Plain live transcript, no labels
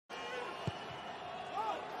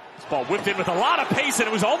This ball whipped in with a lot of pace, and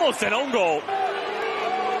it was almost an own goal.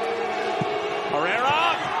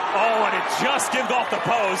 Herrera. Oh, and it just skimmed off the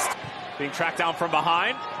post. Being tracked down from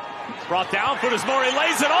behind. Brought down. Funes Mori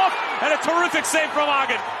lays it off, and a terrific save from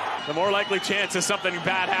Hagen. The more likely chance is something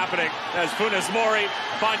bad happening as Funes Mori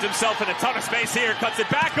finds himself in a ton of space here. Cuts it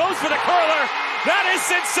back. Goes for the curler. That is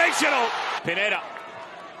sensational. Pineda.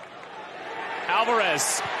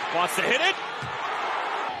 Alvarez wants to hit it.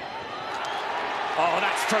 Oh,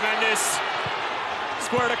 that's tremendous.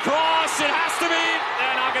 Squared across. It has to be.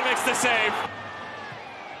 And Hagen makes the save.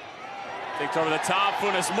 Takes over the top.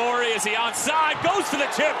 Funes Mori, is he onside? Goes for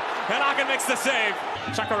the chip. And Hagen makes the save.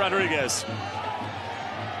 Chaco Rodriguez.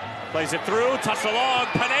 Plays it through. Touched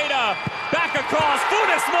along. Pineda. Back across.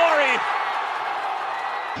 Funes Mori.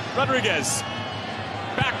 Rodriguez.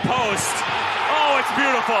 Back post. Oh, it's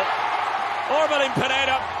beautiful. Orbiting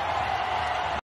Pineda.